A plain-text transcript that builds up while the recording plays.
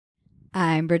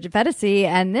I'm Bridget Fetisi,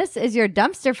 and this is your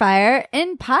Dumpster Fire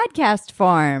in podcast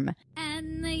form.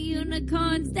 And the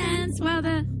unicorns dance while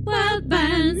the world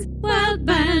burns, world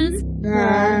burns.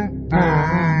 World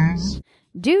burns.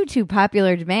 Due to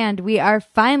popular demand, we are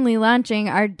finally launching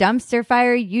our Dumpster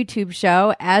Fire YouTube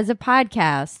show as a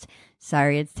podcast.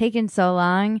 Sorry it's taken so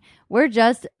long. We're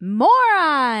just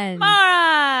morons!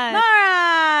 Morons!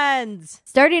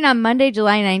 Starting on Monday,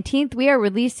 July 19th, we are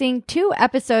releasing 2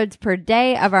 episodes per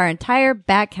day of our entire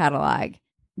back catalog.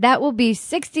 That will be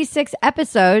 66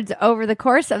 episodes over the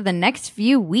course of the next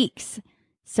few weeks.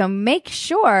 So make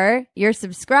sure you're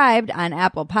subscribed on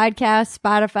Apple Podcasts,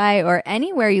 Spotify, or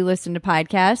anywhere you listen to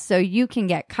podcasts so you can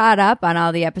get caught up on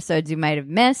all the episodes you might have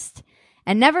missed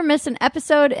and never miss an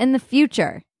episode in the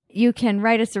future. You can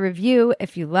write us a review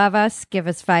if you love us, give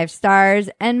us 5 stars,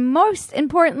 and most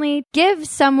importantly, give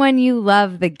someone you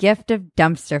love the gift of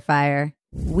dumpster fire.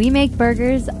 We make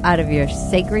burgers out of your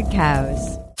sacred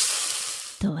cows.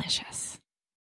 Delicious.